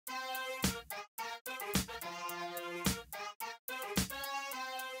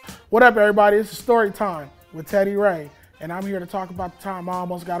What up, everybody? It's story time with Teddy Ray, and I'm here to talk about the time I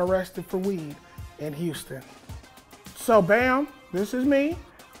almost got arrested for weed in Houston. So, bam, this is me.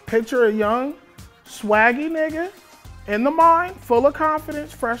 Picture a young, swaggy nigga in the mind, full of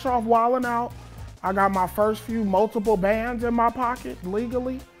confidence, fresh off wilding out. I got my first few multiple bands in my pocket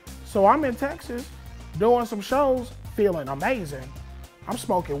legally. So I'm in Texas doing some shows, feeling amazing. I'm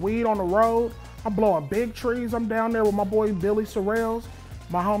smoking weed on the road. I'm blowing big trees. I'm down there with my boy Billy Sorrells,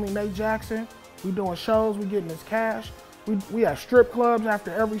 my homie Nate Jackson. We doing shows, we getting this cash. We have strip clubs after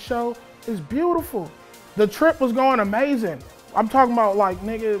every show. It's beautiful. The trip was going amazing. I'm talking about like,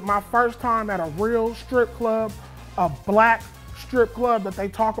 nigga, my first time at a real strip club, a black strip club that they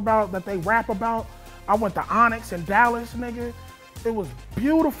talk about, that they rap about. I went to Onyx in Dallas, nigga. It was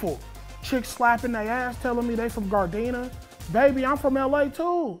beautiful. Chicks slapping their ass, telling me they from Gardena. Baby, I'm from LA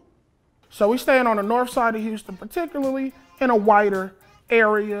too. So we staying on the north side of Houston, particularly in a whiter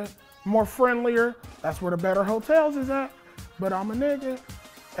area, more friendlier. That's where the better hotels is at. But I'm a nigga.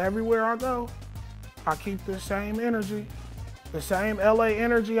 Everywhere I go, I keep the same energy. The same LA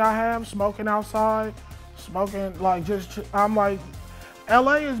energy I have, smoking outside, smoking like I'm like,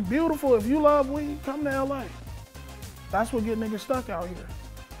 LA is beautiful. If you love weed, come to LA. That's what get niggas stuck out here.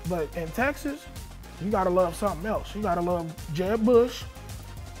 But in Texas, you gotta love something else. You gotta love Jeb Bush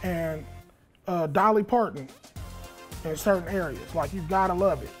and Dolly Parton in certain areas. Like, you gotta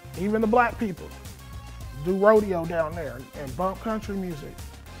love it. Even the black people do rodeo down there and bump country music.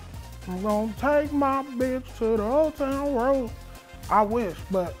 I'm gonna take my bitch to the Old Town Road. I wish,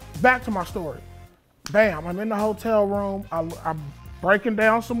 but back to my story. Bam, I'm in the hotel room. I'm breaking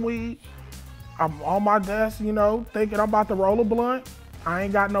down some weed. I'm on my desk, you know, thinking I'm about to roll a blunt. I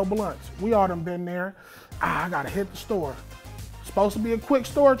ain't got no blunts. We all done been there. I gotta hit the store. Supposed to be a quick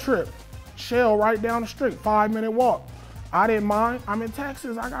store trip. Shell right down the street, 5-minute walk. I didn't mind. I'm in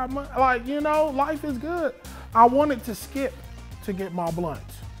Texas. I got money. Like, you know, life is good. I wanted to skip to get my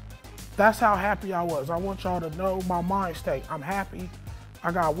blunts. That's how happy I was. I want y'all to know my mind state. I'm happy.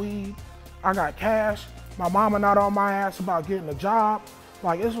 I got weed. I got cash. My mama not on my ass about getting a job.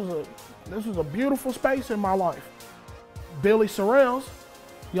 Like, this was a beautiful space in my life. Billy Sorrells,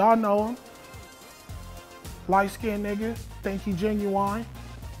 y'all know him. Light-skinned nigga, think he genuine,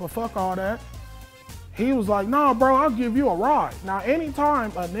 but fuck all that. He was like, nah, bro, I'll give you a ride. Now,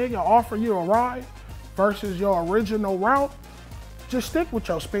 anytime a nigga offer you a ride versus your original route, just stick with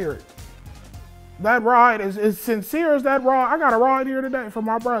your spirit. That ride is as sincere as that ride. I got a ride here today from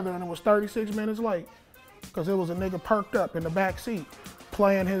my brother, and it was 36 minutes late because it was a nigga perked up in the back seat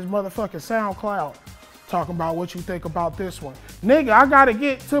playing his motherfucking SoundCloud, talking about what you think about this one. Nigga, I gotta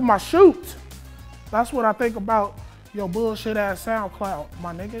get to my shoot. That's what I think about your bullshit ass SoundCloud,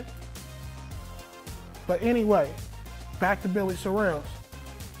 my nigga. But anyway, back to Billy Sorrells.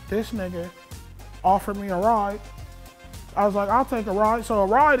 This nigga offered me a ride. I was like, I'll take a ride. So a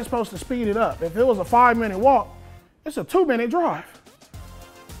ride is supposed to speed it up. If it was a 5-minute walk, it's a 2-minute drive.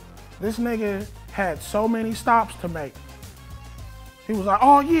 This nigga had so many stops to make. He was like,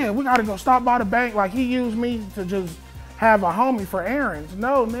 oh yeah, we gotta go stop by the bank. Like, he used me to just have a homie for errands.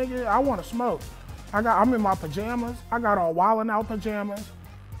 No, nigga, I wanna smoke. I'm in my pajamas. I got on wildin' out pajamas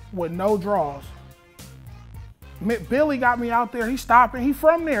with no drawers. Billy got me out there. He's stopping. He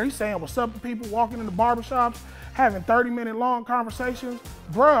from there. He's saying what's up to people, walking in the barbershops, having 30-minute long conversations.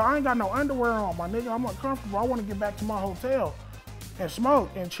 Bruh, I ain't got no underwear on, my nigga. I'm uncomfortable. I want to get back to my hotel and smoke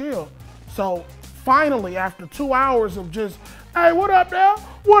and chill. So finally, after 2 hours of just, hey, what up there?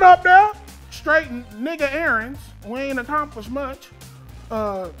 What up there? Straight nigga errands. We ain't accomplished much.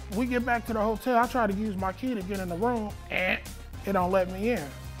 We get back to the hotel. I try to use my key to get in the room, and it don't let me in.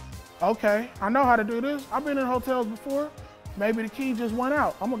 Okay, I know how to do this. I've been in hotels before. Maybe the key just went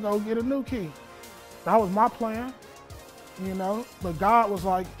out. I'm gonna go get a new key. That was my plan, you know? But God was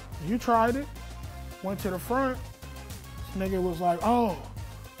like, you tried it. Went to the front. This nigga was like, oh,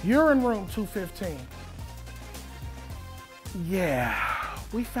 you're in room 215. Yeah,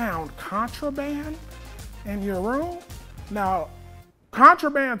 we found contraband in your room. Now,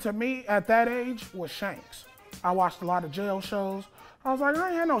 contraband to me at that age was shanks. I watched a lot of jail shows. I was like, I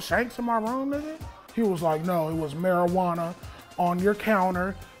ain't had no shanks in my room, nigga. He was like, no, it was marijuana on your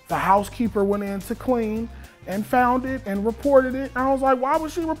counter. The housekeeper went in to clean and found it and reported it. And I was like, why would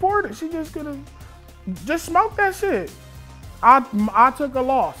she report it? She just could have just smoked that shit. I took a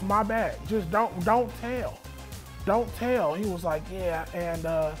loss, my bad. Just don't tell. Don't tell. He was like, yeah,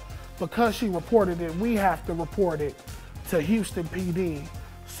 and because she reported it, we have to report it to Houston PD.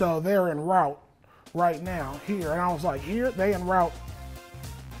 So they're en route right now here. And I was like, here? They en route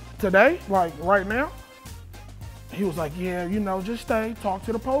today? Like right now? He was like, yeah, you know, just stay, talk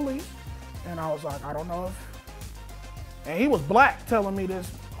to the police. And I was like, I don't know if, and he was black telling me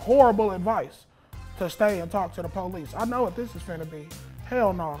this horrible advice to stay and talk to the police. I know what this is finna be.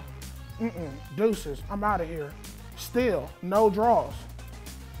 Hell no. Deuces, I'm out of here. Still, no draws.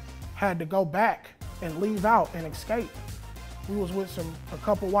 Had to go back and leave out and escape. We was with a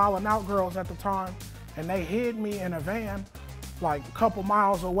couple wildin' out girls at the time, and they hid me in a van like a couple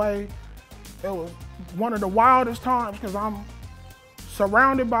miles away. It was one of the wildest times because I'm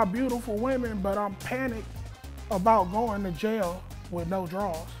surrounded by beautiful women, but I'm panicked about going to jail with no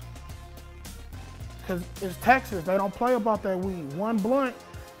draws. Because it's Texas, they don't play about that weed. One blunt,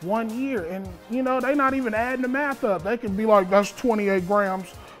 1 year, and you know, they not even adding the math up. They can be like, that's 28 grams,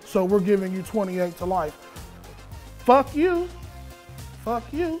 so we're giving you 28 to life. Fuck you, fuck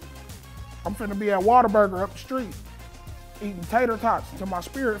you. I'm finna be at Whataburger up the street, eating tater tots till my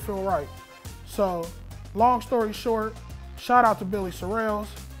spirit feel right. So, long story short, shout out to Billy Sorrells.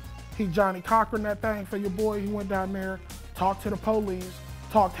 He Johnny Cochran that thing for your boy. He went down there, talked to the police,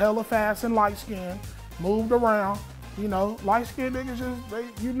 talked hella fast and light skinned, moved around. You know, light skinned niggas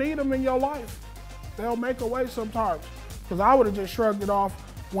just, you need them in your life. They'll make a way sometimes. Cause I would've just shrugged it off,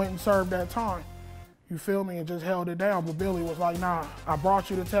 went and served that time. You feel me, and just held it down. But Billy was like, nah, I brought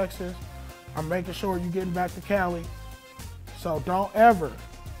you to Texas. I'm making sure you're getting back to Cali. So don't ever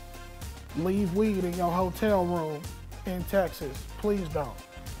leave weed in your hotel room in Texas. Please don't.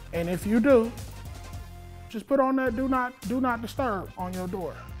 And if you do, just put on that do not disturb on your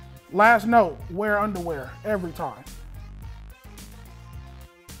door. Last note, wear underwear every time.